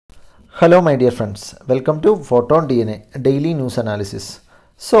Hello my dear friends, welcome to Photon DNA Daily News Analysis.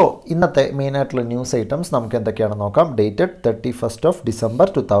 So, ഇന്നത്തെ main ആയിട്ടുള്ള news items നമുക്ക് എന്തൊക്കെയാണെന്ന് നോക്കാം. Dated 31st of December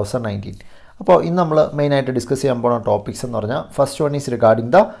 2019. അപ്പോൾ ഇന്ന് നമ്മൾ മെയിനായിട്ട് ഡിസ്കസ് ചെയ്യാൻ പോകുന്ന ടോപ്പിക്സ് എന്ന് പറഞ്ഞാൽ first one is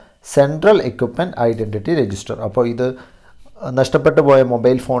regarding the central equipment identity register. അപ്പോൾ ഇത് നഷ്ടപ്പെട്ടു പോയ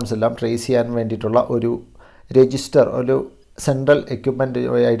മൊബൈൽ ഫോൺസ് എല്ലാം ട്രേസ് ചെയ്യാൻ വേണ്ടിയിട്ടുള്ള ഒരു രജിസ്റ്റർ, ഒരു സെൻട്രൽ എക്വിപ്മെൻറ്റ്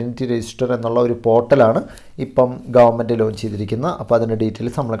ഐഡൻറ്റിറ്റി രജിസ്റ്റർ എന്നുള്ള ഒരു പോർട്ടലാണ് ഇപ്പം ഗവൺമെൻറ് ലോഞ്ച് ചെയ്തിരിക്കുന്നത്. അപ്പോൾ അതിൻ്റെ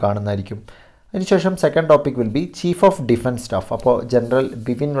ഡീറ്റെയിൽസ് നമ്മൾ കാണുന്നതായിരിക്കും. അതിനുശേഷം second topic will be chief of defence staff. അപ്പോൾ general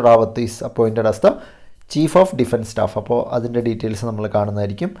Bipin Rawat is appointed as the chief of defence staff. അപ്പോൾ അതിൻ്റെ ഡീറ്റെയിൽസ് നമ്മൾ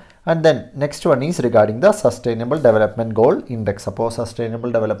കാണുന്നതായിരിക്കും. And then next one is regarding the sustainable development goal index. അപ്പോൾ sustainable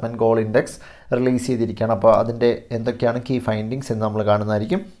development goal index release ചെയ്തിരിക്കുകയാണ്. അപ്പോൾ അതിൻ്റെ എന്തൊക്കെയാണ് key findings എന്ന് നമ്മൾ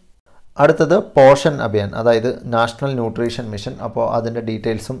കാണുന്നതായിരിക്കും. അടുത്തത് പോഷൻ അഭിയാൻ, അതായത് നാഷണൽ ന്യൂട്രീഷൻ മിഷൻ. അപ്പോൾ അതിൻ്റെ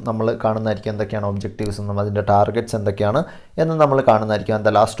ഡീറ്റെയിൽസും നമ്മൾ കാണുന്നതായിരിക്കും. എന്തൊക്കെയാണ് ഒബ്ജക്റ്റീവ്സ് എന്നും അതിൻ്റെ ടാർഗറ്റ്സ് എന്തൊക്കെയാണ് എന്ന് നമ്മൾ കാണുന്നതായിരിക്കും. And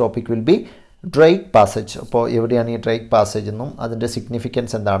the last topic will be Drake passage. അപ്പോൾ എവിടെയാണ് ഈ ഡ്രേക്ക് പാസേജ് എന്നും അതിൻ്റെ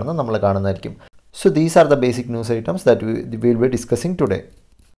സിഗ്നിഫിക്കൻസ് എന്താണെന്നും നമ്മൾ കാണുന്നതായിരിക്കും. So these are the basic news items that we will be discussing today.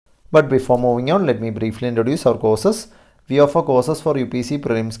 But before moving on, let me briefly introduce our courses. We offer courses for UPC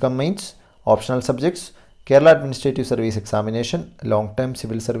prelims cum mains, optional subjects, Kerala Administrative Service Examination, long-term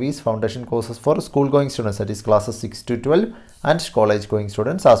civil service, foundation courses for school-going students, that is classes 6 to 12, and college-going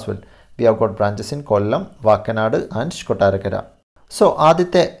students as well. We have got branches in Kollam, Vakkanad and Kottarakara. So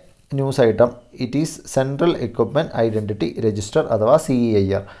ആദ്യത്തെ news item it is central equipment identity register അഥവാ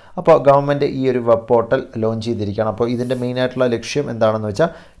CEIR. അപ്പോൾ government ഈ ഒരു web portal launch ചെയ്തിരിക്കുകയാണ്. അപ്പോൾ ഇതിൻ്റെ മെയിനായിട്ടുള്ള ലക്ഷ്യം എന്താണെന്ന്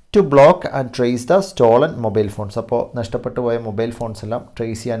വെച്ചാൽ to block and trace the stolen mobile phones. അപ്പോൾ നഷ്ടപ്പെട്ടു പോയ മൊബൈൽ ഫോൺസ് എല്ലാം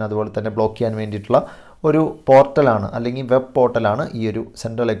ട്രേസ് ചെയ്യാൻ അതുപോലെ തന്നെ ബ്ലോക്ക് ചെയ്യാൻ വേണ്ടിയിട്ടുള്ള ഒരു പോർട്ടലാണ് അല്ലെങ്കിൽ വെബ് പോർട്ടലാണ് ഈ ഒരു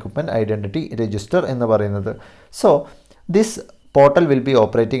സെൻട്രൽ എക്വിപ്മെൻറ്റ് ഐഡൻറ്റിറ്റി രജിസ്റ്റർ എന്ന് പറയുന്നത്. So this portal will be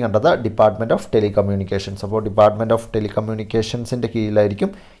operating under the department of telecommunications. അപ്പോൾ ഡിപ്പാർട്ട്മെൻറ്റ് ഓഫ് ടെലികമ്മ്യൂണിക്കേഷൻസിൻ്റെ കീഴിലായിരിക്കും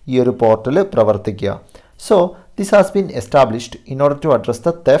ഈ ഒരു പോർട്ടൽ പ്രവർത്തിക്കുക. So this has been established in order to address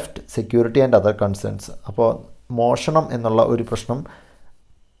the theft, security and other concerns. അപ്പോൾ മോഷണം എന്നുള്ള ഒരു പ്രശ്നം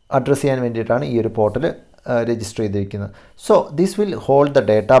അഡ്രസ്സ് ചെയ്യാൻ വേണ്ടിയിട്ടാണ് ഈ ഒരു പോർട്ടൽ രജിസ്റ്റർ ചെയ്തിരിക്കുന്നത്. So this will hold the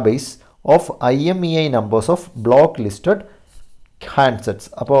database of IMEI numbers of block listed ഹാൻഡ്സെറ്റ്സ്.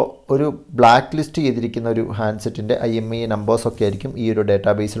 അപ്പോൾ ഒരു ബ്ലാക്ക് ലിസ്റ്റ് ചെയ്തിരിക്കുന്ന ഒരു ഹാൻഡ്സെറ്റിൻ്റെ IMEI നമ്പേഴ്സൊക്കെ ആയിരിക്കും ഈ ഒരു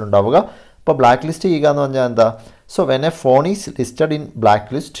ഡേറ്റാബേസിൽ ഉണ്ടാവുക. അപ്പോൾ ബ്ലാക്ക് ലിസ്റ്റ് ചെയ്യുക എന്ന് പറഞ്ഞാൽ എന്താ? So when A phone is listed in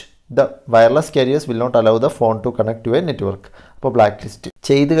black list, the wireless careers will not allow the phone to connect to A network. അപ്പോൾ ബ്ലാക്ക് ലിസ്റ്റ്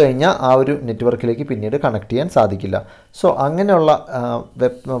ചെയ്ത് കഴിഞ്ഞാൽ ആ ഒരു നെറ്റ്വർക്കിലേക്ക് പിന്നീട് കണക്ട് ചെയ്യാൻ സാധിക്കില്ല. സോ അങ്ങനെയുള്ള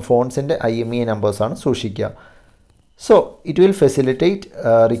ഫോൺസിൻ്റെ IMEI നമ്പേഴ്സാണ് സൂക്ഷിക്കുക. So it will facilitate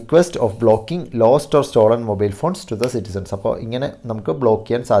request of blocking lost or stolen mobile phones to the citizens. അപ്പോൾ ഇങ്ങനെ നമുക്ക് ബ്ലോക്ക്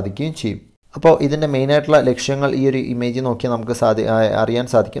ചെയ്യാൻ സാധിക്കുകയും ചെയ്യും. അപ്പോൾ ഇതിൻ്റെ മെയിനായിട്ടുള്ള ലക്ഷ്യങ്ങൾ ഈ ഒരു ഇമേജ് നോക്കിയാൽ നമുക്ക് അറിയാൻ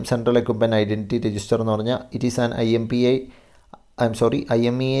സാധിക്കും. സെൻട്രൽ എക്വിപ്മെൻറ്റ് ഐഡൻറ്റിറ്റി രജിസ്റ്റർ എന്ന് പറഞ്ഞാൽ it is an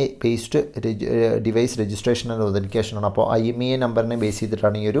IMEI based device registration and authentication ആണ്. അപ്പോൾ IMEI നമ്പറിനെ ബേസ്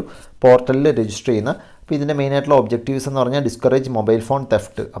ചെയ്തിട്ടാണ് ഈ ഒരു പോർട്ടലിൽ രജിസ്റ്റർ ചെയ്യുന്നത്. അപ്പോൾ ഇതിൻ്റെ മെയിനായിട്ടുള്ള ഒബ്ജക്റ്റീവ്സ് എന്ന് പറഞ്ഞാൽ ഡിസ്കറേജ് മൊബൈൽ ഫോൺ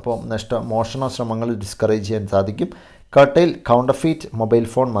തെഫ്റ്റ്. അപ്പോൾ മോഷണ ശ്രമങ്ങൾ ഡിസ്കറേജ് ചെയ്യാൻ സാധിക്കും. Curtail counterfeit mobile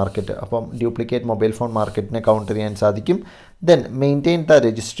phone market. അപ്പം ഡ്യൂപ്ലിക്കേറ്റ് മൊബൈൽ ഫോൺ മാർക്കറ്റിനെ കൗണ്ടർ ചെയ്യാൻ സാധിക്കും. Then maintain the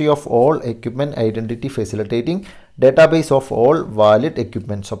registry of all equipment identity facilitating database of all valid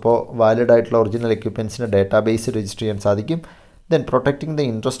equipments. അപ്പോൾ വാലിഡ് ആയിട്ടുള്ള ഒറിജിനൽ എക്വിപ്മെൻറ്റ്സിൻ്റെ ഡേറ്റാബേസ് രജിസ്റ്റർ ചെയ്യാൻ സാധിക്കും. Then protecting the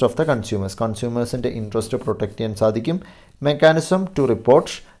interest of the കൺസ്യൂമേഴ്സിൻ്റെ interest protect ചെയ്യാൻ സാധിക്കും. Mechanism to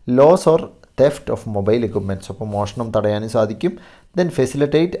report loss or theft of mobile equipments. അപ്പോൾ മോഷണം തടയാനും സാധിക്കും. Then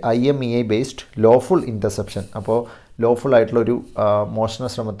facilitate IMEI based lawful interception. അപ്പോൾ ലോഫുൾ ആയിട്ടുള്ളൊരു മോഷണ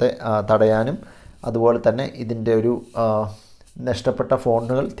ശ്രമത്തെ തടയാനും അതുപോലെ തന്നെ ഇതിൻ്റെ ഒരു നഷ്ടപ്പെട്ട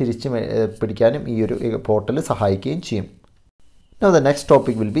ഫോണുകൾ തിരിച്ച് പിടിക്കാനും ഈ ഒരു പോർട്ടൽ സഹായിക്കുകയും ചെയ്യും. Now the next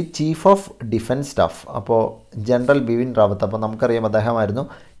topic will be chief of defence staff. അപ്പോൾ ജനറൽ ബിപിൻ റാവത്ത്. അപ്പോൾ നമുക്കറിയാം അദ്ദേഹമായിരുന്നു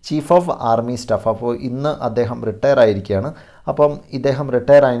ചീഫ് ഓഫ് ആർമി സ്റ്റാഫ്. അപ്പോൾ ഇന്ന് അദ്ദേഹം റിട്ടയർ ആയിരിക്കുകയാണ്. അപ്പം ഇദ്ദേഹം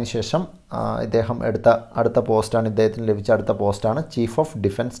റിട്ടയർ ആയതിനു ശേഷം ഇദ്ദേഹം അടുത്ത പോസ്റ്റാണ്, ഇദ്ദേഹത്തിന് ലഭിച്ച അടുത്ത പോസ്റ്റാണ് ചീഫ് ഓഫ്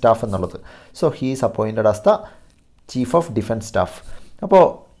ഡിഫൻസ് സ്റ്റാഫ് എന്നുള്ളത്. So he is appointed as the chief of defence staff. അപ്പോൾ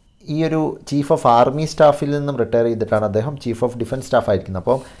ഈ ഒരു ചീഫ് ഓഫ് ആർമി സ്റ്റാഫിൽ നിന്നും റിട്ടയർ ചെയ്തിട്ടാണ് അദ്ദേഹം ചീഫ് ഓഫ് ഡിഫൻസ് സ്റ്റാഫ് ആയിരിക്കുന്നത്.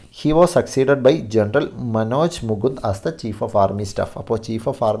 അപ്പോൾ he was succeeded by general Manoj Mukund as the chief of army staff. അപ്പോൾ chief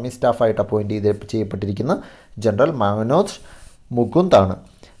of army സ്റ്റാഫായിട്ട് appoint ചെയ്യപ്പെട്ടിരിക്കുന്ന general Manoj Mukund ആണ്.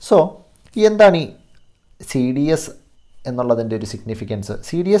 സോ എന്താണ് ഈ CDS എന്നുള്ളതിൻ്റെ ഒരു സിഗ്നിഫിക്കൻസ്?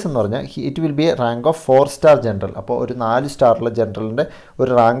 CDS എന്ന് പറഞ്ഞാൽ it will be A rank of 4 star general. അപ്പോൾ ഒരു 4 സ്റ്റാറുള്ള ജനറലിൻ്റെ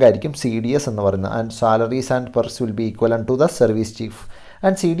ഒരു റാങ്ക് ആയിരിക്കും CDS എന്ന് പറയുന്നത്. And salaries and പെർസ് will be ഈക്വലൻ to the service chief.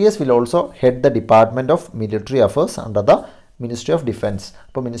 And CDS will also head the Department of Military Affairs under the Ministry of Defence.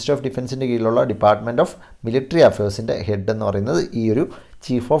 അപ്പോൾ ministry of ഡിഫൻസിൻ്റെ കീഴിലുള്ള department of military അഫയേഴ്സിൻ്റെ head എന്ന് പറയുന്നത് ഈ ഒരു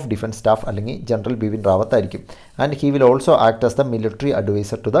chief of defence staff അല്ലെങ്കിൽ general Bipin Rawat ആയിരിക്കും. And he will also act as the military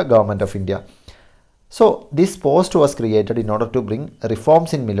adviser to the government of India. So this post was created in order to bring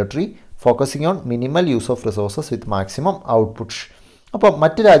reforms in military, focusing on minimal use of resources with maximum output. അപ്പോൾ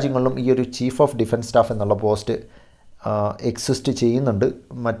മറ്റ് രാജ്യങ്ങളിലും ഈ ഒരു chief of defence staff എന്നുള്ള post exist ചെയ്യുന്നുണ്ട്.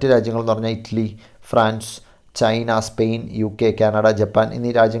 മറ്റ് രാജ്യങ്ങൾ എന്ന് പറഞ്ഞാൽ Italy, France, China, Spain, UK, Canada, Japan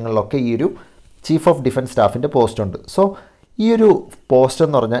എന്നീ രാജ്യങ്ങളിലൊക്കെ ഈ ഒരു ചീഫ് ഓഫ് ഡിഫൻസ് സ്റ്റാഫിൻ്റെ പോസ്റ്റ് ഉണ്ട്. സോ ഈ ഒരു പോസ്റ്റ്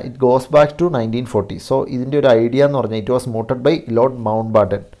എന്ന് പറഞ്ഞാൽ it goes back to 1940. So ഇതിൻ്റെ ഒരു ഐഡിയ എന്ന് പറഞ്ഞാൽ it was മൂട്ടഡ് by Lord mount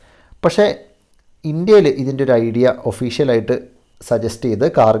batten. പക്ഷേ ഇന്ത്യയിൽ ഇതിൻ്റെ ഒരു ഐഡിയ ഒഫീഷ്യലായിട്ട് സജസ്റ്റ് ചെയ്ത്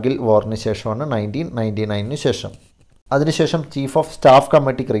കാർഗിൽ വാറിന് ശേഷമാണ് 1999 ശേഷം. അതിനുശേഷം chief of staff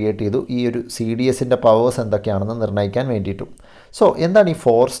committee create ചെയ്തു ഈ ഒരു CDSൻ്റെ പവേഴ്സ് എന്തൊക്കെയാണെന്ന് നിർണ്ണയിക്കാൻ വേണ്ടിയിട്ടും. സോ എന്താണ് ഈ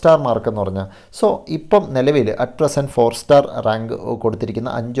 4 സ്റ്റാർ മാർക്ക് എന്ന് പറഞ്ഞാൽ? സോ ഇപ്പം നിലവിൽ അറ്റ് പ്രസൻറ്റ് 4 സ്റ്റാർ റാങ്ക്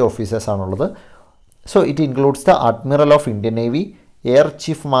കൊടുത്തിരിക്കുന്ന 5 ഓഫീസേഴ്സാണുള്ളത്. So it includes the admiral of Indian navy, air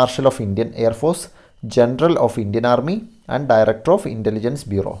chief marshal of Indian air force, general of Indian army and director of intelligence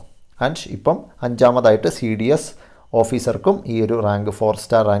bureau. And ഇപ്പം 5ാമതായിട്ട് CDS ഓഫീസർക്കും ഈ ഒരു rank 4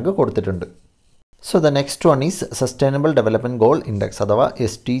 star rank കൊടുത്തിട്ടുണ്ട്. So the next one is sustainable development goal index അഥവാ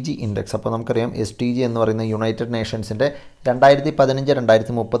SDG index. അപ്പോൾ നമുക്കറിയാം SDG എന്ന് പറയുന്ന United നേഷൻസിൻ്റെ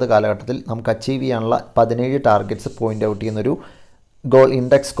 2015-2030 കാലഘട്ടത്തിൽ നമുക്ക് അച്ചീവ് ചെയ്യാനുള്ള 17 ടാർഗറ്റ്സ് പോയിൻ്റ് ഔട്ട് ചെയ്യുന്നൊരു ഗോൾ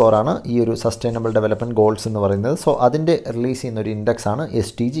ഇൻഡെക്സ് സ്കോറാണ് ഈ ഒരു സസ്റ്റൈനബിൾ ഡെവലപ്മെൻറ്റ് ഗോൾസ് എന്ന് പറയുന്നത്. സോ അതിൻ്റെ റിലീസ് ചെയ്യുന്നൊരു ഇൻഡെക്സാണ്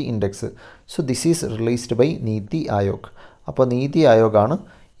SDG index. So this is released by NITI Aayog. അപ്പോൾ നീതി ആയോഗാണ്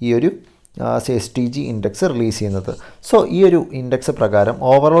ഈ ഒരു SDG ഇൻഡെക്സ് റിലീസ് ചെയ്യുന്നത്. സോ ഈ ഒരു ഇൻഡെക്സ് പ്രകാരം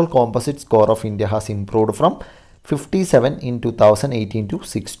overall composite score of India has improved from 57 in 2018 to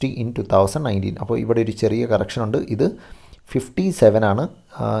 60 in 2019. അപ്പോൾ ഇവിടെ ഒരു ചെറിയ കറക്ഷൻ ഉണ്ട്. ഇത് 57 ആണ്,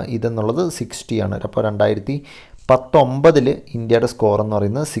 ഇതെന്നുള്ളത് 60 ആണ്. അപ്പോൾ 2019 ഇന്ത്യയുടെ സ്കോർ എന്ന്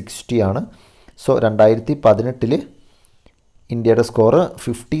പറയുന്നത് 60 ആണ്. സോ 2018 ഇന്ത്യയുടെ സ്കോർ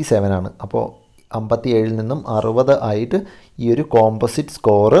 57 ആണ്. അപ്പോൾ 57 നിന്നും 60 ആയിട്ട് ഈ ഒരു കോമ്പോസിറ്റ്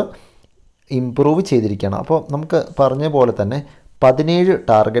സ്കോറ് ഇംപ്രൂവ് ചെയ്തിരിക്കുകയാണ്. അപ്പോൾ നമുക്ക് പറഞ്ഞ പോലെ തന്നെ 17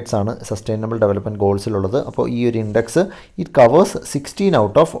 ടാർഗറ്റ്സ് ആണ് സസ്റ്റൈനബിൾ ഡെവലപ്മെൻറ്റ് ഗോൾസിലുള്ളത്. അപ്പോൾ ഈ ഒരു index it covers 16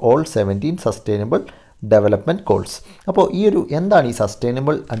 out of all 17 sustainable development goals. അപ്പോൾ ഈ ഒരു എന്താണ് ഈ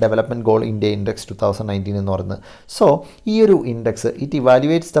sustainable development goal India index 2019 എന്ന് പറയുന്നത്? സോ ഈ ഒരു index it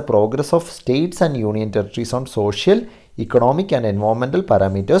evaluates the progress of States and union territories on social, economic and environmental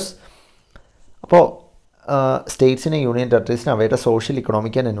parameters. അപ്പോൾ സ്റ്റേറ്റ്സിനെ, യൂണിയൻ ടെറിട്ടറീസിനെ അവയുടെ social,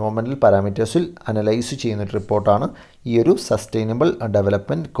 economic and environmental പാരാമീറ്റേഴ്സിൽ analyse ചെയ്യുന്നൊരു റിപ്പോർട്ടാണ് ഈ ഒരു sustainable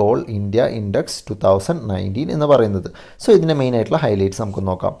development goal India index 2019 എന്ന് പറയുന്നത്. സോ ഇതിൻ്റെ മെയിനായിട്ടുള്ള ഹൈലൈറ്റ്സ് നമുക്ക്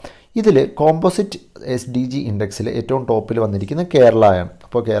നോക്കാം. ഇതിൽ കോമ്പോസിറ്റ് SDG ഇൻഡെക്സിൽ ഏറ്റവും ടോപ്പിൽ വന്നിരിക്കുന്നത് കേരളയാണ്.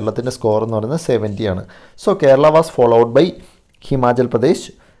 അപ്പോൾ കേരളത്തിൻ്റെ സ്കോർ എന്ന് പറയുന്നത് 70 ആണ്. So Kerala was followed by Himachal Pradesh,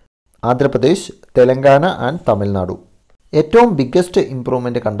 Andhra Pradesh, Telangana and Tamil Nadu. ഏറ്റവും ബിഗ്ഗസ്റ്റ്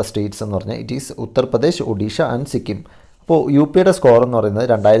ഇമ്പ്രൂവ്മെൻറ്റ് കണ്ട സ്റ്റേറ്റ്സ് എന്ന് പറഞ്ഞാൽ it is Uttar Pradesh, Odisha and Sikkim. അപ്പോൾ UPയുടെ സ്കോർ എന്ന് പറയുന്നത്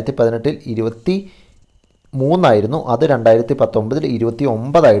 2018 23 ആയിരുന്നു. അത് 2019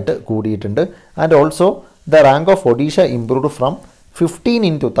 29 ആയിട്ട് കൂടിയിട്ടുണ്ട്. And also the rank of Odisha improved from 15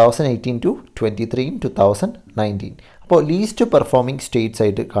 in 2018 to 23 in 2019. അപ്പോൾ ലീസ്റ്റ് പെർഫോമിംഗ് സ്റ്റേറ്റ്സ്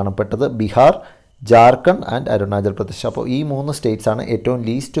ആയിട്ട് കാണപ്പെട്ടത് ബീഹാർ, ജാർഖണ്ഡ് ആൻഡ് അരുണാചൽ പ്രദേശ്. അപ്പോൾ ഈ 3 സ്റ്റേറ്റ്സാണ് ഏറ്റവും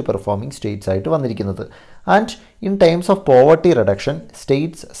ലീസ്റ്റ് പെർഫോമിംഗ് സ്റ്റേറ്റ്സ് ആയിട്ട് വന്നിരിക്കുന്നത്. And in times of poverty reduction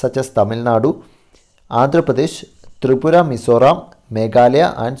States such as Tamil Nadu, Andhra Pradesh, Tripura, Mizoram, Meghalaya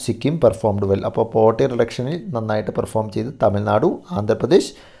and Sikkim performed well. അപ്പോൾ പോവർട്ടി റിഡക്ഷനിൽ നന്നായിട്ട് പെർഫോം ചെയ്ത് തമിഴ്നാടു,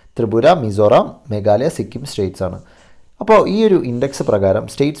 ആന്ധ്രാപ്രദേശ്, ത്രിപുര, മിസോറാം, മേഘാലയ, സിക്കിം സ്റ്റേറ്റ്സ് ആണ്. അപ്പോൾ ഈ ഒരു ഇൻഡെക്സ് പ്രകാരം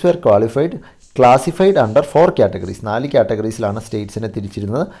States were classified under 4 categories. 4 കാറ്റഗറീസിലാണ് സ്റ്റേറ്റ്സിനെ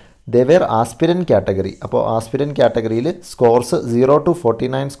തിരിച്ചിരുന്നത്. They were aspirant category. അപ്പോൾ ആസ്പിരൻറ്റ് കാറ്റഗറിയിൽ സ്കോർസ് 0 to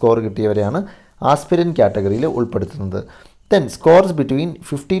 49 സ്കോർ കിട്ടിയവരെയാണ് ആസ്പിരൻറ്റ് കാറ്റഗറിയിൽ ഉൾപ്പെടുത്തുന്നത്. ദെൻ സ്കോർസ് ബിറ്റ്വീൻ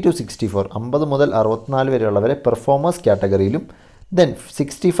 50 to 64, 50 മുതൽ 64 വരെയുള്ളവരെ performers കാറ്റഗറിയിലും, then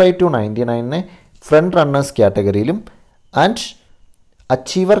 65 to 99 front runners കാറ്റഗറിയിലും, and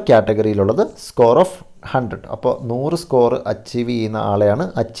achiever കാറ്റഗറിയിലുള്ളത് score of 100. അപ്പോൾ 100 സ്കോർ അച്ചീവ് ചെയ്യുന്ന ആളെയാണ്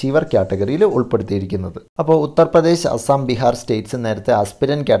അച്ചീവർ കാറ്റഗറിയിൽ ഉൾപ്പെടുത്തിയിരിക്കുന്നത്. അപ്പോൾ ഉത്തർപ്രദേശ്, അസം, ബീഹാർ സ്റ്റേറ്റ്സ് നേരത്തെ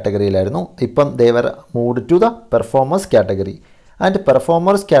ആസ്പിരൻറ്റ് കാറ്റഗറിയിലായിരുന്നു. ഇപ്പം Devar moved to the performers category. And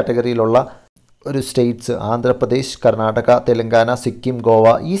performers കാറ്റഗറിയിലുള്ള ഒരു സ്റ്റേറ്റ്സ് ആന്ധ്രാപ്രദേശ്, കർണാടക, തെലങ്കാന, സിക്കിം, ഗോവ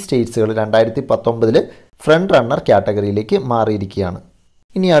ഈ സ്റ്റേറ്റ്സുകൾ 2019 ഫ്രണ്ട് റണ്ണർ കാറ്റഗറിയിലേക്ക് മാറിയിരിക്കുകയാണ്.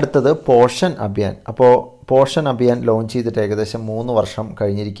 ഇനി അടുത്തത് പോഷൻ അഭിയാൻ. അപ്പോൾ പോഷൻ അഭിയാൻ ലോഞ്ച് ചെയ്തിട്ട് ഏകദേശം 3 വർഷം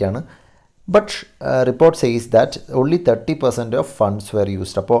കഴിഞ്ഞിരിക്കുകയാണ്. But report says that only 30% of funds were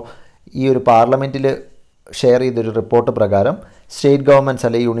used. അപ്പോൾ ഈ ഒരു പാർലമെൻറ്റിൽ ഷെയർ ചെയ്തൊരു റിപ്പോർട്ട് പ്രകാരം സ്റ്റേറ്റ് ഗവൺമെൻറ്റ്സ്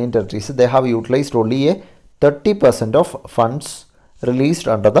അല്ലെങ്കിൽ union territories they have utilised only 30% of funds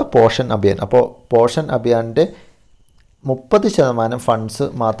released under the portion Abhiyan. അപ്പോൾ പോഷൻ അഭിയാൻ്റെ 30% ഫണ്ട്സ്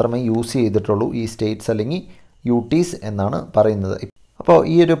മാത്രമേ യൂസ് ചെയ്തിട്ടുള്ളൂ ഈ സ്റ്റേറ്റ്സ് അല്ലെങ്കിൽ യൂട്ടീസ് എന്നാണ് പറയുന്നത്. അപ്പോൾ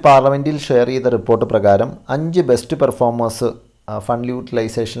ഈ ഒരു പാർലമെൻറ്റിൽ ഷെയർ ചെയ്ത റിപ്പോർട്ട് പ്രകാരം 5 ബെസ്റ്റ് പെർഫോമേഴ്സ് ഫണ്ട്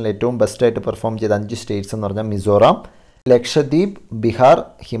യൂട്ടിലൈസേഷനിൽ ഏറ്റവും ബെസ്റ്റായിട്ട് പെർഫോം ചെയ്ത 5 സ്റ്റേറ്റ്സ് എന്ന് പറഞ്ഞാൽ മിസോറാം, ലക്ഷദ്വീപ്, ബീഹാർ,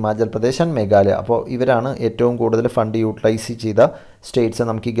 ഹിമാചൽ പ്രദേശ് ആൻഡ് മേഘാലയ. അപ്പോൾ ഇവരാണ് ഏറ്റവും കൂടുതൽ ഫണ്ട് യൂട്ടിലൈസ് ചെയ്ത സ്റ്റേറ്റ്സ്.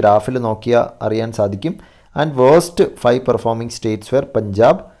 നമുക്ക് ഈ ഗ്രാഫിൽ നോക്കിയാൽ അറിയാൻ സാധിക്കും. And worst 5 performing States were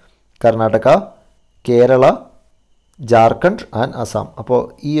Punjab, Karnataka, Kerala, Jharkhand and Assam. അപ്പോൾ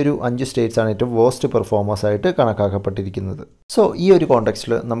ഈ ഒരു 5 സ്റ്റേറ്റ്സാണ് ഏറ്റവും വേഴ്സ്റ്റ് പെർഫോമേഴ്സായിട്ട് കണക്കാക്കപ്പെട്ടിരിക്കുന്നത്. സോ ഈ ഒരു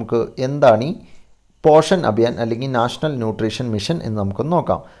കോണ്ടെക്സ്റ്റിൽ നമുക്ക് എന്താണ് ഈ പോഷൻ അഭിയാൻ അല്ലെങ്കിൽ നാഷണൽ ന്യൂട്രീഷൻ മിഷൻ എന്ന് നമുക്കൊന്ന്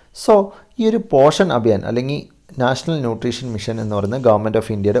നോക്കാം. സോ ഈ ഒരു പോഷൻ അഭിയാൻ അല്ലെങ്കിൽ നാഷണൽ ന്യൂട്രീഷൻ മിഷൻ എന്ന് പറയുന്നത് ഗവൺമെൻറ്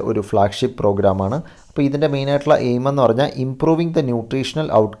ഓഫ് ഇന്ത്യയുടെ ഒരു ഫ്ലാഗ്ഷിപ്പ് പ്രോഗ്രാമാണ്. അപ്പോൾ ഇതിൻ്റെ മെയിനായിട്ടുള്ള എയിം എന്ന് പറഞ്ഞാൽ improving the nutritional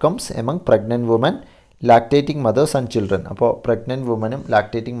outcomes among pregnant woman, lactating mothers and children. അപ്പോൾ പ്രഗ്നൻറ്റ് വുമനും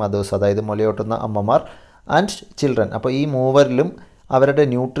ലാക്ടേറ്റിംഗ് മദേഴ്സ് അതായത് മുലയൂട്ടുന്ന അമ്മമാർ ആൻഡ് ചിൽഡ്രൻ, അപ്പോൾ ഈ മൂവരിലും അവരുടെ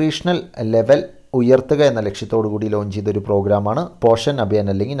ന്യൂട്രീഷണൽ ലെവൽ ഉയർത്തുക എന്ന ലക്ഷ്യത്തോടു കൂടി ലോഞ്ച് ചെയ്തൊരു പ്രോഗ്രാമാണ് പോഷൻ അഭിയാൻ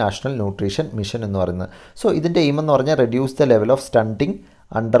അല്ലെങ്കിൽ നാഷണൽ ന്യൂട്രീഷൻ മിഷൻ എന്ന് പറയുന്നത്. സോ ഇതിൻ്റെ എയിം എന്ന് പറഞ്ഞാൽ reduce the level of stunting,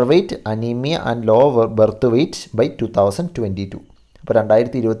 under weight, anaemia and law birth weight by 2022. അപ്പോൾ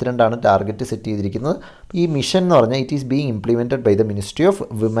 2022 ടാർഗറ്റ് സെറ്റ് ചെയ്തിരിക്കുന്നത്. ഈ മിഷൻ എന്ന് പറഞ്ഞാൽ it is being implemented by the ministry of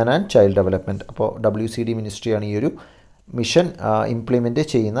women and child development. അപ്പോൾ WCD മിനിസ്ട്രിയാണ് ഈ ഒരു മിഷൻ ഇംപ്ലിമെൻറ്റ്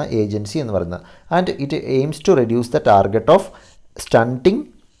ചെയ്യുന്ന agency എന്ന് പറയുന്നത്. And it aims to reduce the target of stunting,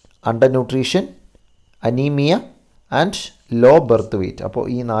 under nutrition, anaemia and law birth weight. അപ്പോൾ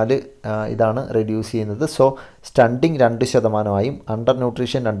ഈ 4 ഇതാണ് reduce ചെയ്യുന്നത്. So stunting 2%, under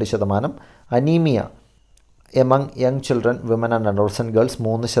nutrition 2%, anaemia among young children, women and അഡോൾസൻറ്റ് girls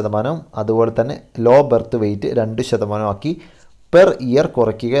 3%, അതുപോലെ തന്നെ law birth weight 2% ആക്കി per year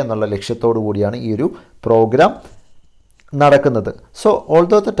കുറയ്ക്കുക എന്നുള്ള ലക്ഷ്യത്തോടു കൂടിയാണ് ഈ ഒരു പ്രോഗ്രാം നടക്കുന്നത്. So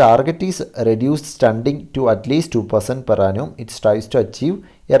although the target is reduced stunting to at least 2% per ആനും, it strives to achieve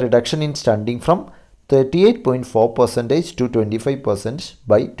A reduction in stunting from 38.4% to 25%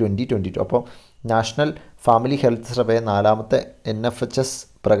 by 2022. അപ്പോൾ national family health survey 4ാമത്തെ NFHS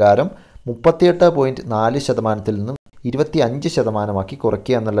പ്രകാരം 38.4% നിന്നും 25%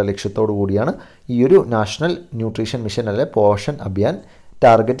 കുറയ്ക്കുക എന്നുള്ള ലക്ഷ്യത്തോടു കൂടിയാണ് ഈ ഒരു നാഷണൽ ന്യൂട്രീഷൻ മിഷൻ അല്ലെ പോഷൻ അഭിയാൻ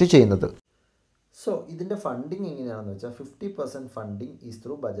ടാർഗറ്റ് ചെയ്യുന്നത്. സോ ഇതിൻ്റെ ഫണ്ടിങ് എങ്ങനെയാണെന്ന് വെച്ചാൽ 50% funding is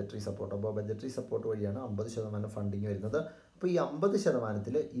through budgetary support. അപ്പോൾ ബജറ്ററി സപ്പോർട്ട് വഴിയാണ് 50% ഫണ്ടിങ് വരുന്നത്. അപ്പോൾ ഈ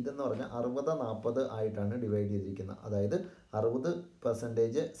 50%-ൽ ഇതെന്ന് പറഞ്ഞാൽ 60-40 ആയിട്ടാണ് ഡിവൈഡ് ചെയ്തിരിക്കുന്നത്. അതായത്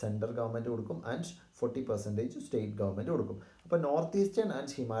 60% സെൻട്രൽ ഗവൺമെൻറ് കൊടുക്കും ആൻഡ് 40% സ്റ്റേറ്റ് ഗവൺമെൻറ് കൊടുക്കും. അപ്പോൾ നോർത്ത് ഈസ്റ്റേൺ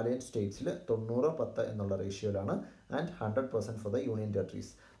ആൻഡ് ഹിമാലയൻ സ്റ്റേറ്റ്സിൽ 90-10 എന്നുള്ള റേഷ്യോയിലാണ് and 100% for the union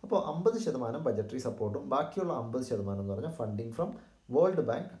territories. അപ്പോൾ 50% ബജറ്ററി സപ്പോർട്ടും ബാക്കിയുള്ള 50% എന്ന് പറഞ്ഞാൽ funding from world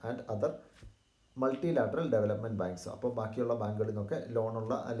bank and other multilateral development banks. അപ്പോൾ ബാക്കിയുള്ള ബാങ്കുകളിൽ നിന്നൊക്കെ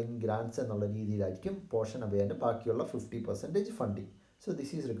ലോണുള്ള അല്ലെങ്കിൽ ഗ്രാൻഡ്സ് എന്നുള്ള രീതിയിലായിരിക്കും പോഷൻ അഭിയാൻ്റെ ബാക്കിയുള്ള 50% funding. So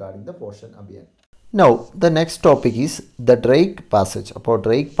this is regarding the portion Abhiyan. Now the next topic is the Drake passage. അപ്പോൾ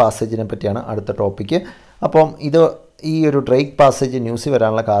ഡ്രേക്ക് പാസേജിനെ പറ്റിയാണ് അടുത്ത ടോപ്പിക്ക്. അപ്പം ഈ ഒരു ഡ്രേക്ക് പാസേജ് ന്യൂസ്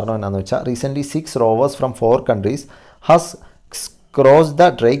വരാനുള്ള കാരണം എന്താണെന്ന് വെച്ചാൽ recently 6 rovers from 4 countries has crossed the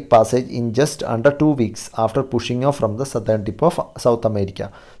Drake Passage in just under 2 weeks after pushing off from the southern tip of South America.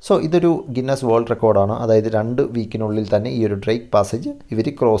 So ഇതൊരു ഗിന്നസ് വേൾഡ് റെക്കോർഡാണ്. അതായത് 2 വീക്കിനുള്ളിൽ തന്നെ ഈ ഒരു ഡ്രേക്ക് പാസേജ് ഇവർ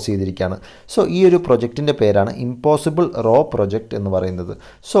ക്രോസ് ചെയ്തിരിക്കുകയാണ്. സോ ഈ ഒരു പ്രൊജക്റ്റിൻ്റെ പേരാണ് ഇമ്പോസിബിൾ റോ പ്രൊജക്റ്റ് എന്ന് പറയുന്നത്.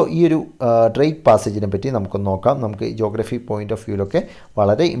 സോ ഈ ഒരു ഡ്രേക്ക് പാസേജിനെ പറ്റി നമുക്കൊന്ന് നോക്കാം. നമുക്ക് ജിയോഗ്രഫി പോയിൻ്റ് ഓഫ് വ്യൂവിലൊക്കെ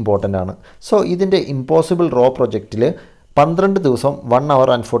വളരെ ഇമ്പോർട്ടൻ്റ് ആണ്. സോ ഇതിൻ്റെ ഇമ്പോസിബിൾ റോ പ്രൊജക്റ്റിൽ 12 ദിവസം 1 hour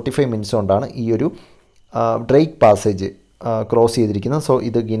and 45 minutes കൊണ്ടാണ് ഈ ഒരു ഡ്രേക്ക് പാസേജ് ക്രോസ് ചെയ്തിരിക്കുന്നത്. സോ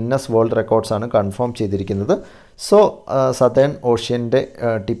ഇത് ഗിന്നസ് വേൾഡ് റെക്കോർഡ്സാണ് കൺഫേം ചെയ്തിരിക്കുന്നത്. സോ സതേൺ ഓഷ്യൻ്റെ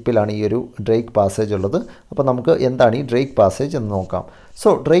ടിപ്പിലാണ് ഈ ഒരു ഡ്രേക്ക് പാസേജ് ഉള്ളത്. അപ്പോൾ നമുക്ക് എന്താണ് ഈ ഡ്രേക്ക് പാസേജ് എന്ന് നോക്കാം. So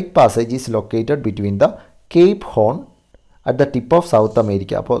Drake passage is located between the Cape horn at the tip of south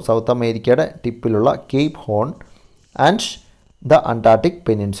America. അപ്പോൾ സൗത്ത് അമേരിക്കയുടെ ടിപ്പിലുള്ള Cape horn and the Antarctic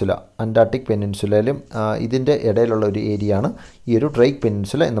peninsula. Antarctic പെനിൻസുലയിലും ഇതിൻ്റെ ഇടയിലുള്ള ഒരു ഏരിയയാണ് ഈ ഒരു ഡ്രേക്ക്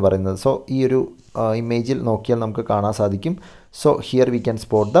പെനിൻസുല എന്ന് പറയുന്നത്. സോ ഈ ഒരു ഇമേജിൽ നോക്കിയാൽ നമുക്ക് കാണാൻ സാധിക്കും. So here we can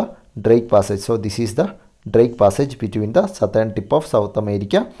spot the Drake passage. So this is the Drake passage between the southern tip of south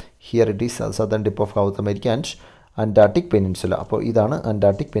America. Here it is southern tip of south America and Antarctic peninsula. അപ്പോൾ ഇതാണ്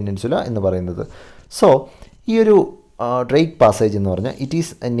Antarctic peninsula എന്ന് പറയുന്നത്. So ഈ ഒരു Drake passage എന്ന് പറഞ്ഞാൽ it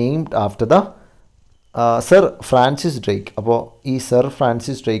is named after the sir Francis Drake. അപ്പോൾ ഈ sir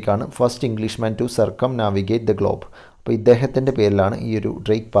Francis ഡ്രേക്കാണ് first ഇംഗ്ലീഷ്മാൻ to സർക്കം navigate the globe. അപ്പോൾ ഇദ്ദേഹത്തിൻ്റെ പേരിലാണ് ഈ ഒരു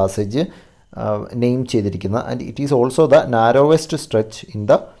ഡ്രേക്ക് പാസേജ് നെയിം ചെയ്തിരിക്കുന്നത്. And it is also the narrowest stretch in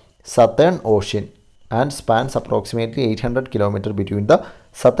the southern ocean and spans approximately 800 kilometers between the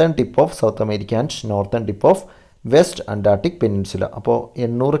southern tip of south America and northern tip of west Antarctic peninsula. അപ്പോൾ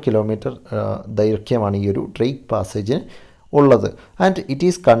 800 kilometre ദൈർഘ്യമാണ് ഈ ഒരു Drake പാസേജിന് ഉള്ളത്. And it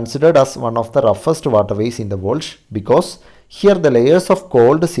is considered as one of the റഫസ്റ്റ് waterways in the world because here the layers of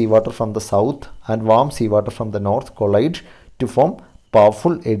called sea water from the south and warm sea water from the north collide to form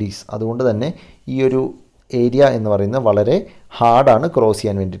powerful Eddy's. അതുകൊണ്ട് തന്നെ ഈ ഒരു area എന്ന് പറയുന്നത് വളരെ ഹാർഡാണ് cross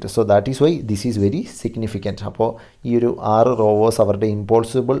ചെയ്യാൻ വേണ്ടിയിട്ട്. So that is why this is very significant. അപ്പോൾ ഈ ഒരു 6 റോവേഴ്സ് അവരുടെ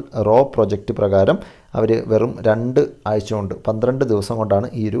ഇമ്പോസിബിൾ റോ പ്രൊജക്റ്റ് പ്രകാരം അവർ വെറും 2 ആഴ്ച കൊണ്ട് 12 ദിവസം കൊണ്ടാണ്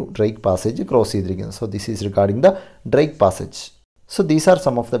ഈ ഒരു ഡ്രേക്ക് പാസേജ് ക്രോസ് ചെയ്തിരിക്കുന്നത്. So this is regarding the Drake passage. So these are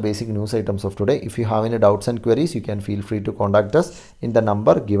some of the basic news items of today. If you have any doubts and queries, you can feel free to contact us in the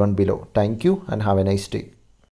number given below. Thank you and have a nice day.